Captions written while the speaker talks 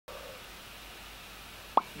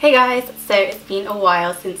Hey guys, so it's been a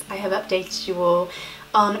while since I have updated you all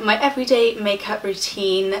on my everyday makeup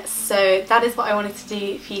routine, so that is what I wanted to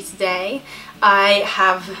do for you today. I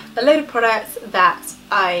have a load of products that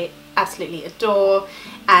I absolutely adore,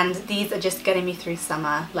 and these are just getting me through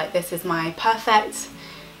summer. Like, this is my perfect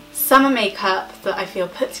summer makeup that I feel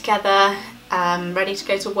put together, ready to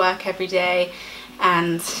go to work every day,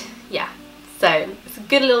 and yeah, so it's a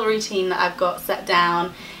good little routine that I've got set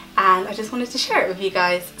down, and I just wanted to share it with you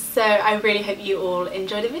guys, so I really hope you all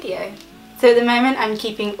enjoy the video. So at the moment I'm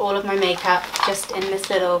keeping all of my makeup just in this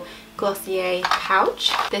little Glossier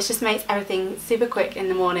pouch. This just makes everything super quick in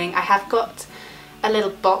the morning. I have got a little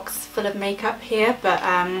box full of makeup here, but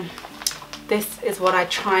this is what I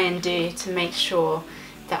try and do to make sure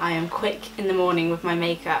that I am quick in the morning with my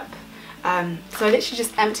makeup. So I literally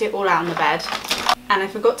just empty it all out on the bed. And I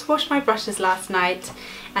forgot to wash my brushes last night,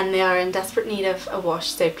 and they are in desperate need of a wash,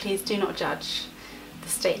 so please do not judge the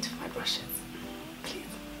state of my brushes, please.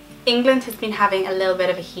 England has been having a little bit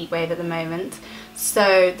of a heat wave at the moment,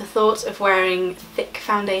 so the thought of wearing thick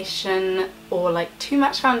foundation or like too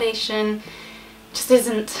much foundation just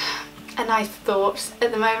isn't a nice thought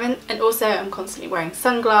at the moment. And also I'm constantly wearing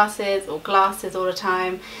sunglasses or glasses all the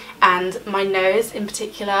time, and my nose in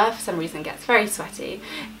particular for some reason gets very sweaty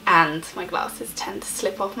and my glasses tend to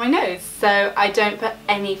slip off my nose, so I don't put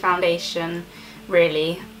any foundation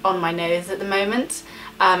really on my nose at the moment.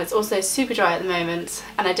 It's also super dry at the moment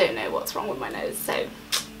and I don't know what's wrong with my nose, so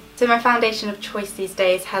my foundation of choice these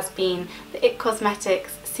days has been the IT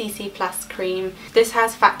Cosmetics CC Plus cream. This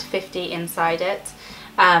has Factor 50 inside it,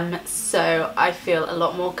 so I feel a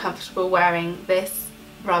lot more comfortable wearing this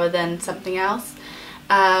rather than something else,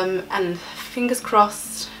 and fingers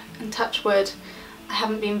crossed and touch wood, I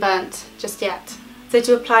haven't been burnt just yet. So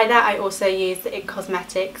to apply that I also use the IT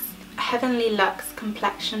Cosmetics Heavenly Luxe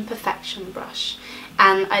Complexion Perfection brush,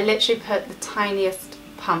 and I literally put the tiniest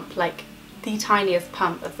pump, like the tiniest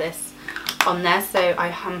pump of this on there, so I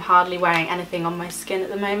am hardly wearing anything on my skin at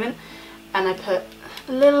the moment, and I put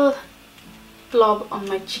a little blob on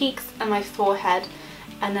my cheeks and my forehead,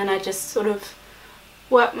 and then I just sort of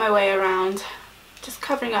work my way around, just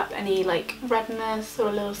covering up any like redness or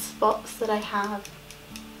little spots that I have.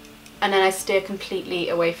 And then I steer completely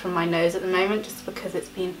away from my nose at the moment just because it's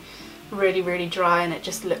been really dry and it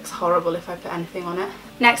just looks horrible if I put anything on it.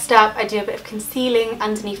 Next up I do a bit of concealing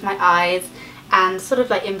underneath my eyes and sort of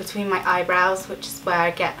like in between my eyebrows, which is where I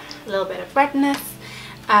get a little bit of redness,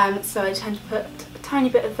 so I tend to put a tiny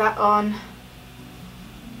bit of that on.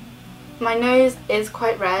 My nose is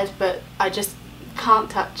quite red, but I just can't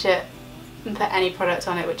touch it and put any product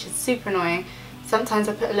on it, which is super annoying. Sometimes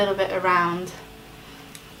I put a little bit around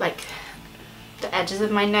like the edges of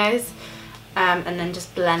my nose, and then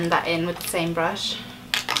just blend that in with the same brush,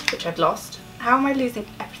 which I've lost. How am I losing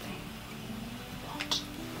everything? What?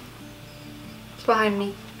 It's behind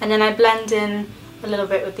me. And then I blend in a little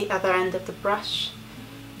bit with the other end of the brush.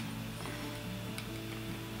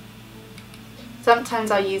 Sometimes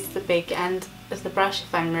I'll use the big end of the brush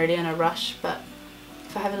if I'm really in a rush, but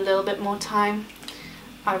if I have a little bit more time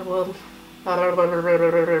I will.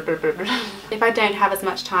 If I don't have as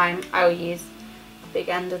much time I will use the big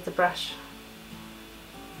end of the brush.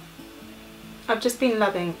 I've just been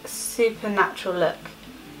loving a super natural look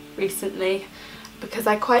recently because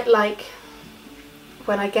I quite like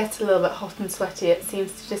when I get a little bit hot and sweaty. It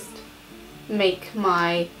seems to just make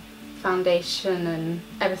my foundation and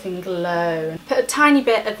everything glow. Put a tiny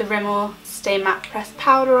bit of the Rimmel Stay Matte Pressed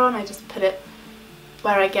Powder on. I just put it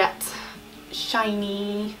where I get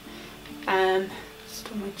shiny,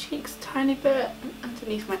 just on my cheeks a tiny bit, and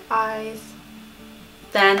underneath my eyes.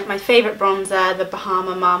 Then my favourite bronzer, the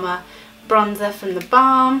Bahama Mama bronzer from the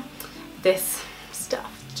Balm. This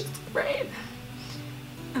stuff is just great.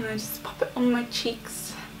 And I just pop it on my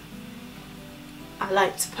cheeks. I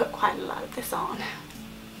like to put quite a lot of this on.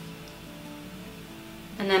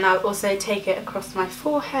 And then I'll also take it across my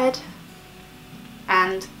forehead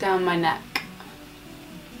and down my neck.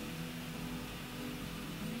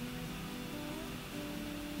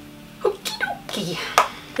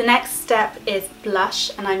 The next step is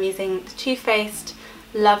blush, and I'm using the Too Faced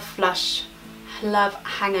Love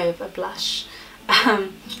Hangover blush.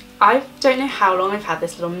 I don't know how long I've had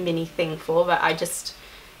this little mini thing for, but I just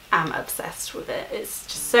am obsessed with it. It's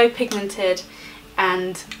just so pigmented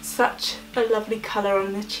and such a lovely colour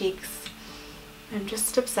on the cheeks. I'm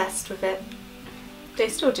just obsessed with it. They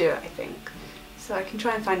still do it, I think, so I can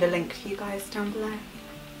try and find a link for you guys down below.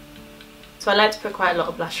 So I like to put quite a lot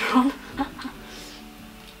of blusher on.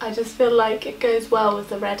 I just feel like it goes well with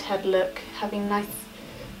the redhead look, having nice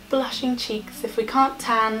blushing cheeks. If we can't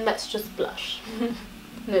tan, let's just blush.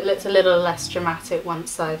 and it looks a little less dramatic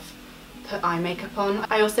once I've put eye makeup on.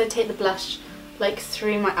 I also take the blush like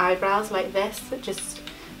through my eyebrows like this. It just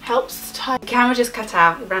helps tie. The camera just cut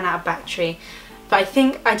out, it ran out of battery, but I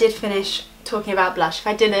think I did finish talking about blush. If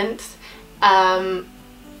I didn't, I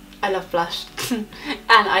love blush and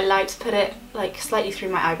I like to put it like slightly through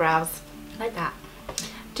my eyebrows like that,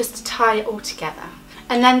 just to tie it all together.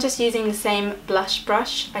 And then just using the same blush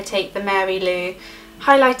brush, I take the Mary Lou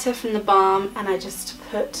highlighter from the Balm and I just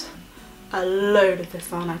put a load of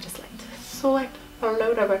this on. I just like to swipe a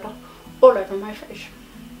load of it all over my face.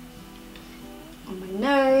 On my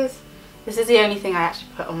nose. This is the only thing I actually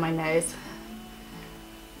put on my nose.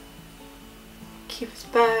 Cupid's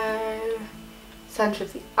bow, centre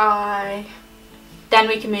of the eye. Then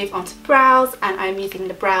we can move on to brows, and I'm using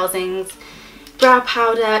the Browsings brow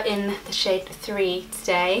powder in the shade 3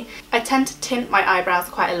 today. I tend to tint my eyebrows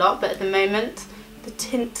quite a lot, but at the moment the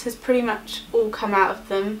tint has pretty much all come out of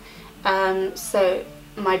them, so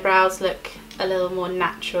my brows look a little more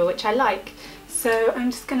natural, which I like. So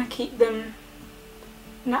I'm just going to keep them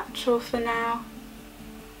natural for now.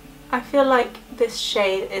 I feel like this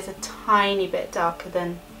shade is a tiny bit darker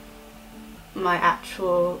than my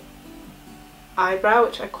actual eyebrow,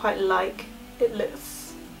 which I quite like. It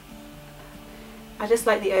looks, I just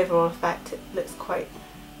like the overall effect, it looks quite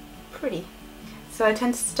pretty. So I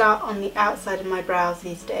tend to start on the outside of my brows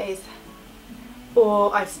these days,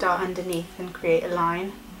 or I start underneath and create a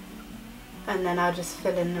line, and then I'll just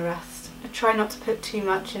fill in the rest. I try not to put too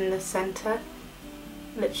much in the centre,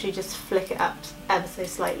 literally just flick it up ever so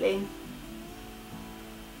slightly.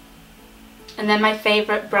 And then my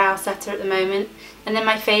favourite brow setter at the moment, and then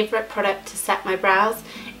my favourite product to set my brows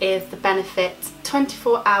is the Benefit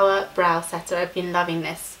 24-hour brow setter. I've been loving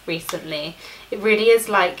this recently. It really is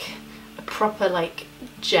like a proper like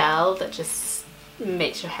gel that just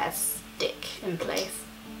makes your hair stick in place.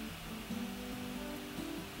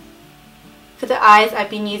 For the eyes, I've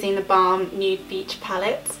been using the Balm Nude Beach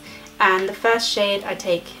palette, and the first shade I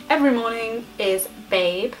take every morning is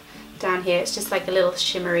Babe. Down here it's just like a little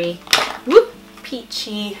shimmery, whoop,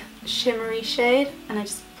 peachy shimmery shade, and I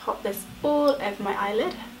just pop this all over my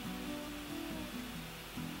eyelid.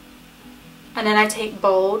 And then I take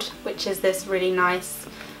Bold, which is this really nice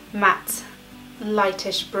matte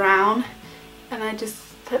lightish brown, and I just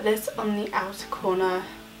put this on the outer corner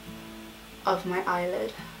of my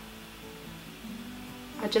eyelid.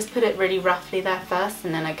 I just put it really roughly there first,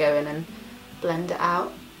 and then I go in and blend it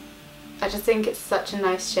out. I just think it's such a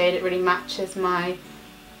nice shade. It really matches my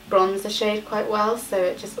bronzer shade quite well, so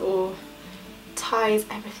it just all ties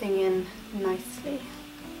everything in nicely.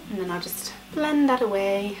 And then I'll just blend that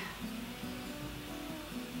away.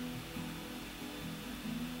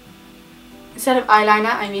 Instead of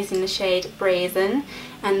eyeliner, I'm using the shade Brazen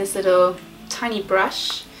and this little tiny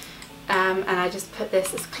brush, and I just put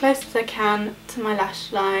this as close as I can to my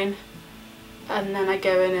lash line, and then I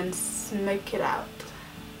go in and smoke it out.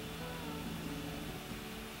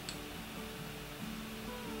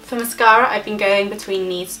 For mascara, I've been going between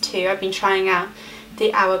these two. I've been trying out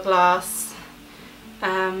the Hourglass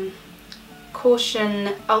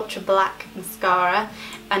Caution Ultra Black Mascara,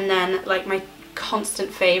 and then like my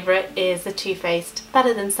constant favourite is the Too Faced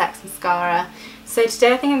Better Than Sex Mascara. So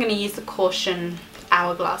today I think I'm going to use the Caution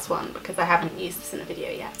Hourglass one because I haven't used this in a video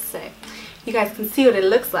yet, so you guys can see what it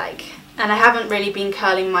looks like. And I haven't really been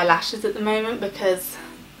curling my lashes at the moment because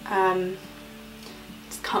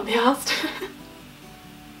just can't be asked.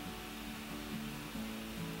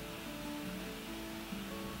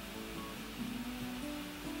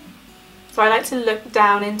 So I like to look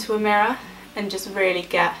down into a mirror and just really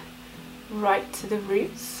get right to the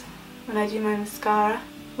roots when I do my mascara.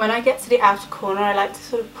 When I get to the outer corner, I like to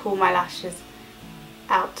sort of pull my lashes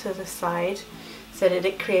out to the side so that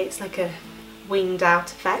it creates like a winged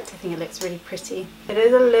out effect. I think it looks really pretty. It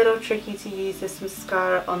is a little tricky to use this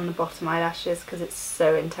mascara on the bottom eyelashes because it's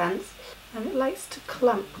so intense and it likes to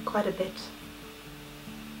clump quite a bit.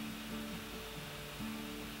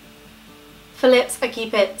 For lips, I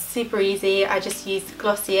keep it super easy. I just use the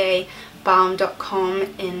Glossier Balm.com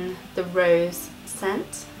in the Rose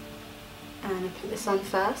scent, and I put this on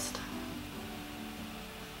first.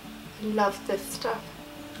 I love this stuff.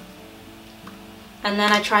 And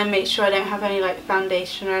then I try and make sure I don't have any like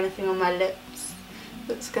foundation or anything on my lips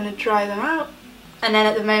that's going to dry them out. And then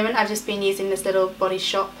at the moment I've just been using this little Body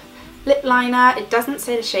Shop lip liner. It doesn't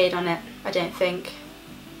say the shade on it, I don't think,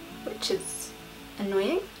 which is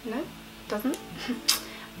annoying. No, it doesn't.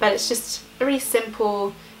 But it's just a really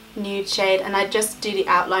simple nude shade, and I just do the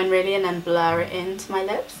outline really and then blur it into my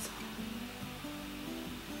lips.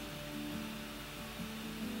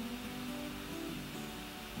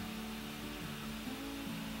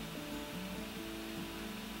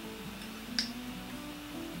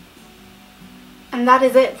 And that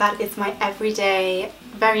is it. That is my everyday,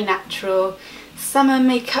 very natural summer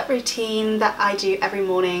makeup routine that I do every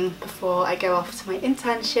morning before I go off to my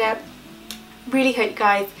internship. Really hope you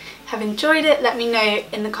guys have enjoyed it. Let me know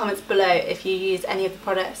in the comments below if you use any of the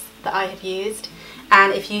products that I have used,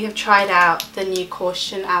 and if you have tried out the new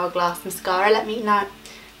Caution Hourglass mascara, let me know.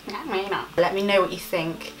 Let me know what you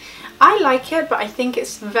think. I like it, but I think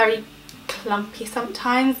it's very clumpy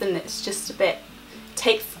sometimes, and it's just a bit,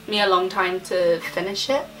 takes me a long time to finish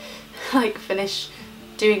it, like finish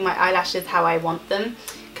doing my eyelashes how I want them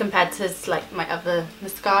compared to like my other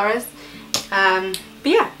mascaras. But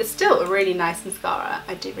yeah, it's still a really nice mascara.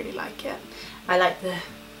 I do really like it. I like the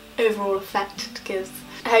overall effect it gives.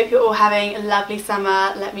 I hope you're all having a lovely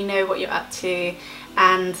summer. Let me know what you're up to,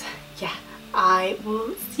 and yeah, I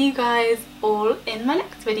will see you guys all in my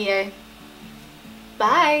next video.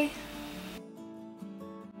 Bye!